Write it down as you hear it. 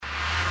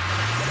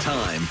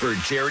Time for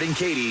Jared and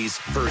Katie's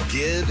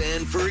Forgive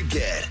and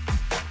Forget.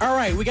 All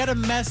right, we got a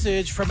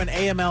message from an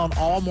AML and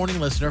All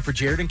Morning listener for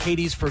Jared and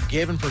Katie's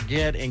Forgive and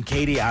Forget. And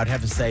Katie, I'd have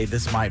to say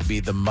this might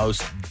be the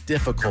most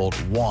difficult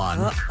one.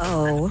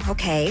 Uh-oh,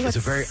 okay. It's a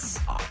very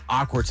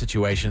awkward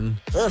situation.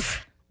 Ugh.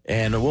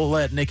 And we'll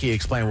let Nikki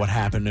explain what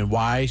happened and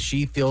why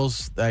she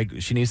feels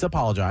like she needs to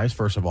apologize,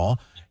 first of all,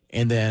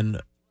 and then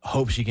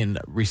hope she can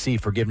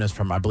receive forgiveness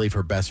from, I believe,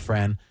 her best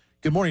friend.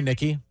 Good morning,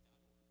 Nikki.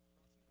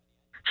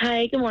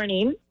 Hi, good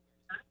morning.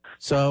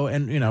 So,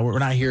 and, we're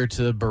not here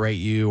to berate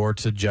you or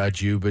to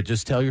judge you, but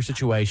just tell your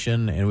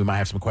situation, and we might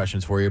have some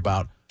questions for you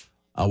about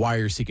why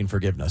you're seeking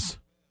forgiveness.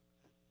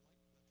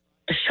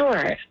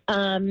 Sure.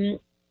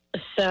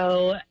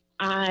 So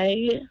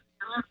I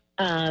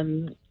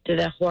did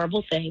a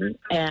horrible thing,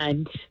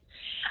 and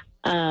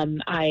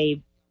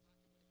I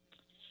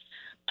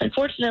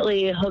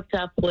unfortunately hooked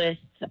up with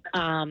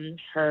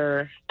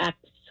her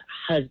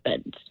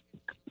ex-husband.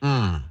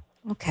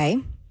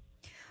 Okay.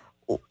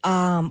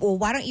 Well,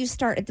 why don't you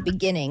start at the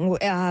beginning?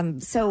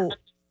 So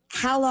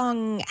how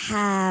long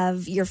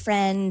have your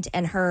friend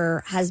and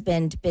her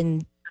husband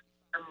been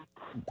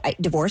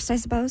divorced, I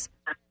suppose?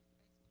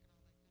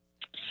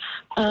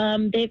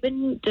 They've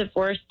been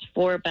divorced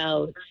for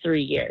about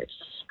 3 years.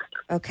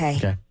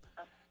 Okay.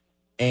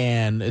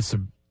 And this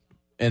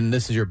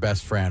is your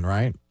best friend,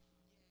 right?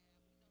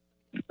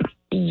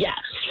 Yes,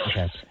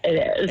 Okay.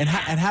 it is. And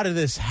how did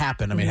this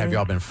happen? I mean, have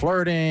y'all been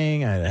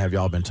flirting? Have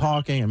y'all been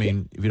talking? I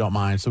mean, if you don't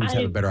mind, so we just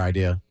have a better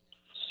idea.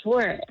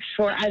 Sure.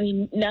 I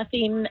mean,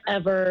 nothing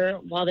ever,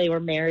 while they were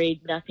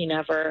married, nothing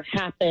ever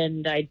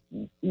happened. I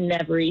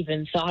never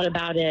even thought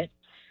about it.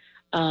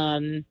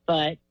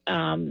 But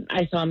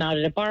I saw him out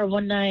at a bar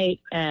one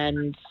night,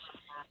 and,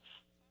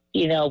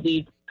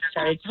 we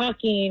started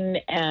talking,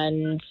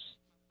 and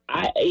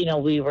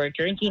we were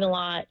drinking a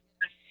lot.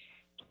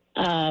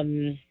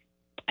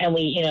 And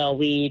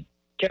we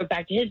drove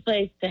back to his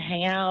place to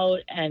hang out,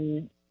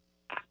 and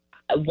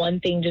one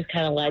thing just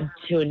kind of led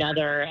to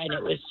another, and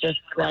it was just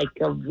like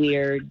a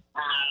weird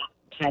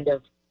kind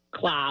of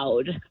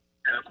cloud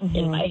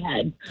in my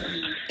head.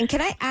 And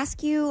can I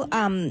ask you,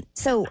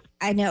 so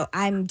I know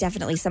I'm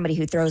definitely somebody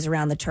who throws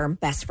around the term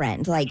best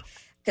friend,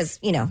 because,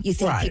 you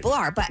think people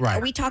are, but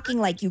are we talking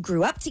like you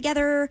grew up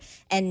together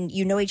and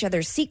you know each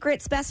other's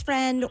secrets, best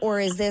friend, or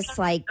is this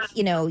like,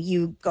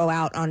 you go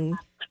out on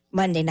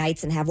Monday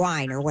nights and have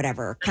wine or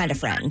whatever kind of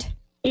friend?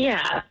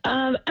 Yeah.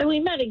 And we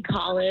met in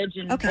college,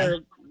 and we're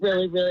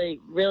really, really,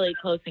 really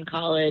close in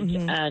college.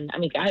 And I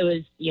mean, I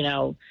was,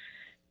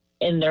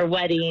 in their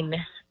wedding,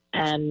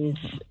 and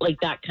like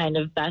that kind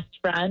of best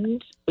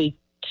friend.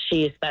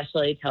 She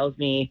especially tells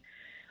me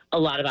a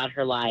lot about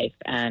her life,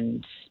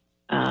 and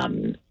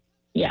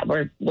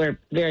we're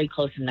very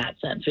close in that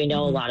sense. We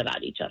know a lot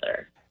about each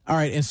other. All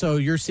right, and so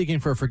you're seeking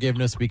for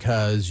forgiveness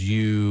because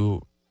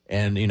you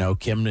and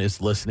Kim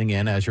is listening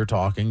in as you're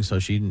talking, so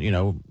she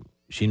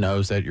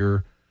knows that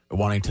you're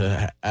wanting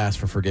to ask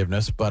for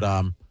forgiveness, but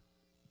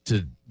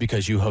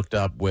because you hooked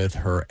up with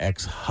her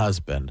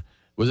ex-husband.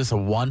 Was this a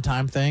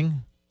one-time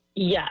thing?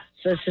 Yes,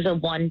 this is a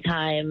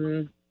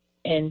one-time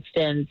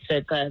instance.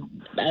 It's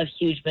a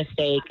huge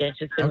mistake. It's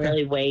just been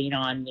really weighing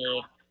on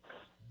me.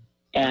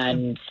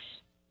 And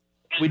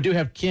we do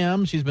have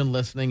Kim. She's been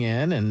listening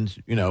in and,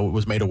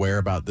 was made aware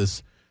about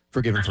this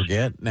forgive and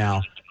forget.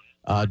 Now,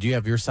 do you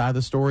have your side of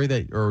the story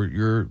or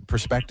your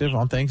perspective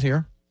on things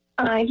here?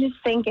 I just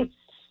think it's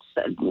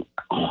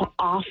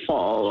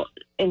awful.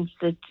 It's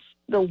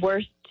the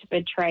worst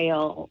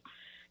betrayal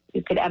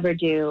you could ever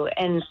do.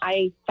 And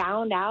I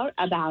found out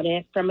about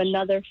it from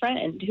another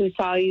friend who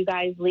saw you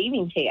guys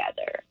leaving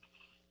together.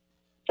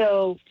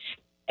 So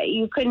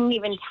you couldn't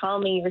even tell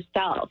me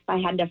yourself. I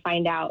had to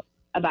find out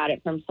about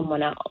it from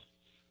someone else.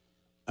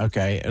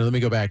 Okay. Let me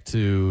go back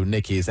to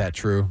Nikki. Is that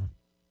true?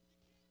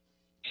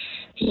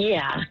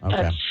 Yeah,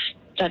 okay.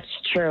 That's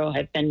true.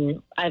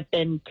 I've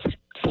been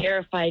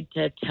terrified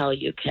to tell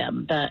you,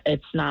 Kim, but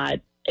it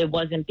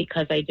wasn't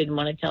because I didn't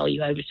want to tell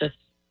you. I was just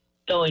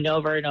going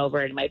over and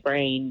over in my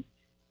brain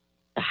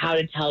how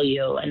to tell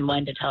you and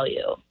when to tell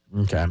you.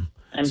 Okay.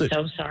 I'm so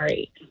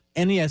sorry.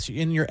 And yes,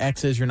 in your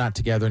exes, you're not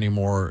together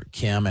anymore,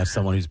 Kim. As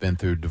someone who's been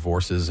through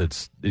divorces,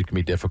 it can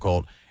be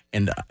difficult.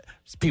 And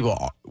people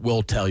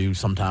will tell you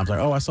sometimes, like,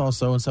 "Oh, I saw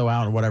so and so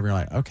out," or whatever. You're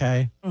like,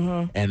 "Okay."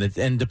 Mm-hmm.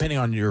 And depending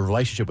on your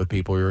relationship with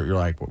people, you're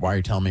like, "Why are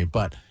you telling me?"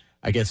 But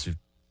I guess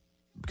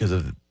because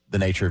of the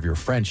nature of your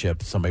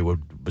friendship, somebody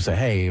would say,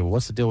 "Hey,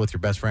 what's the deal with your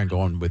best friend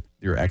going with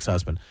your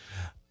ex-husband?"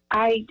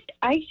 I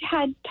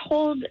had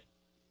told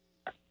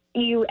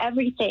you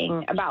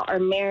everything about our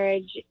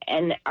marriage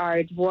and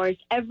our divorce,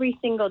 every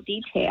single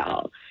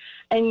detail,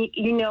 and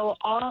you know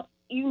how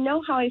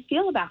I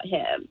feel about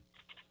him.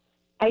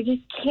 I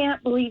just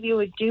can't believe you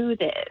would do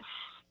this.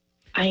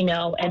 I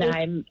know,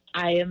 and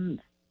I am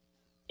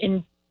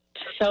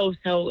so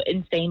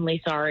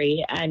insanely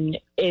sorry. And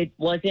it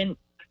wasn't.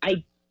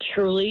 I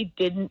truly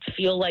didn't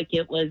feel like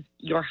it was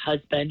your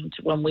husband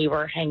when we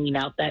were hanging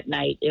out that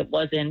night. It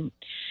wasn't.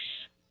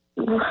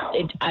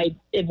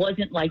 It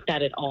wasn't like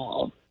that at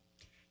all.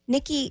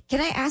 Nikki, can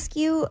I ask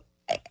you,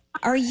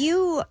 are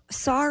you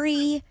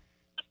sorry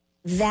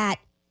that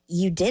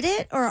you did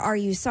it, or are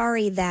you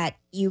sorry that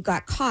you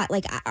got caught?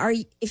 Like,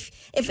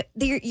 if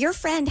your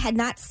friend had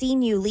not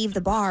seen you leave the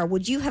bar,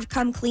 would you have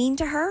come clean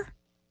to her?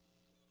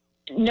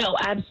 No,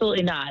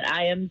 absolutely not.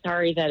 I am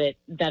sorry that it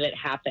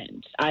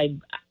happened.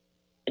 Again,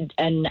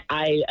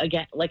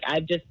 like,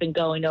 I've just been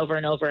going over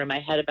and over in my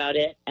head about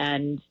it,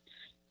 and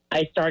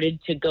I started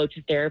to go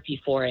to therapy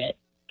for it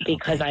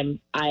because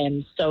I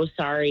am so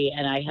sorry,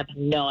 and I have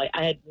no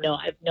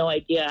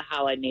idea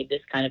how I made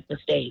this kind of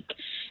mistake,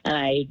 and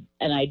I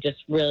just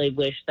really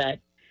wish that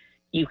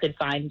you could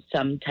find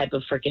some type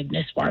of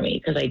forgiveness for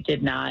me, because I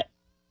did not.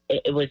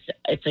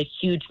 It's a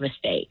huge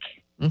mistake.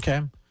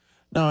 Okay,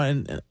 no,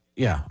 and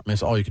yeah, I mean,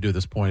 it's all you can do at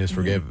this point is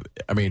forgive.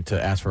 I mean,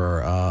 to ask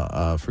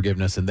for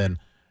forgiveness, and then,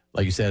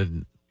 like you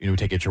said, we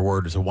take it at your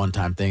word. It's a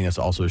one-time thing. This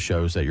also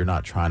shows that you're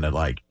not trying to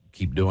like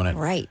keep doing it,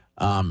 right?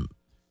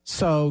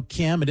 So,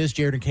 Kim, it is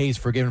Jared and Katie's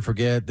Forgive and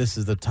Forget. This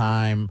is the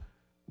time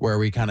where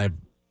we kind of,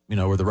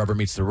 where the rubber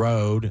meets the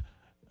road.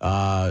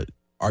 Are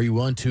you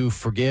willing to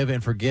forgive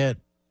and forget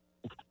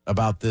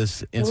about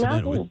this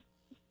incident?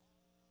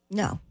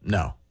 No,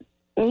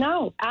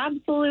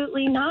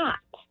 absolutely not.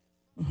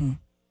 Mm-hmm.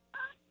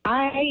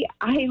 I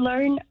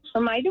learned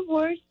from my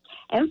divorce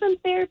and from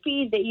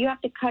therapy that you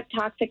have to cut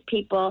toxic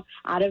people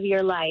out of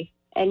your life,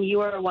 and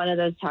you are one of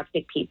those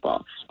toxic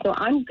people. So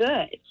I'm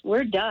good.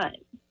 We're done.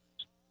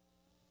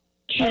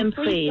 Kim,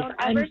 please.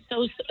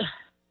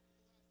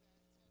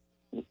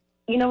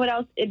 You know what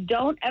else?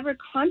 Don't ever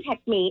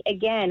contact me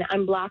again.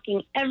 I'm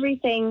blocking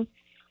everything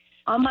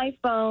on my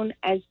phone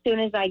as soon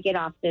as I get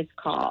off this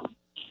call.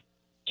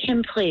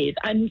 Kim, please.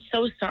 I'm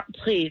so sorry.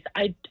 Please.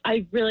 I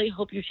really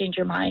hope you change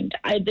your mind.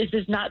 This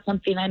is not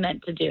something I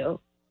meant to do.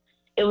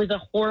 It was a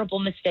horrible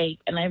mistake,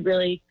 and I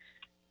really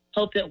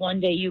hope that one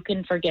day you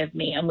can forgive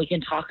me and we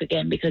can talk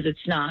again, because it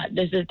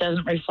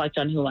doesn't reflect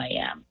on who I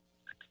am.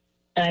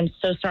 And I'm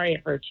so sorry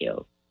it hurt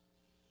you.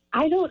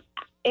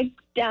 It's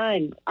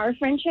done. Our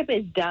friendship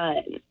is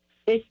done.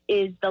 This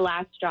is the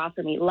last straw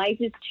for me. Life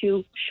is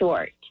too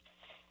short.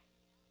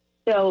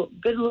 So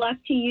good luck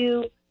to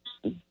you.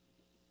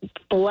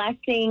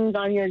 Blessings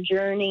on your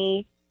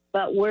journey,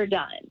 but we're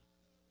done.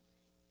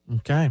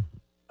 Okay.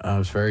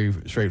 It's very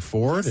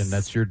straightforward, and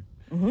that's your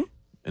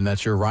and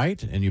that's your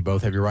right, and you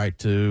both have your right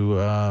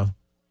to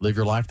live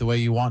your life the way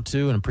you want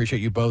to, and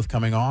appreciate you both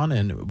coming on,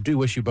 and do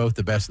wish you both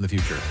the best in the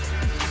future.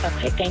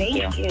 Okay, thank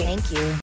you. Thank you.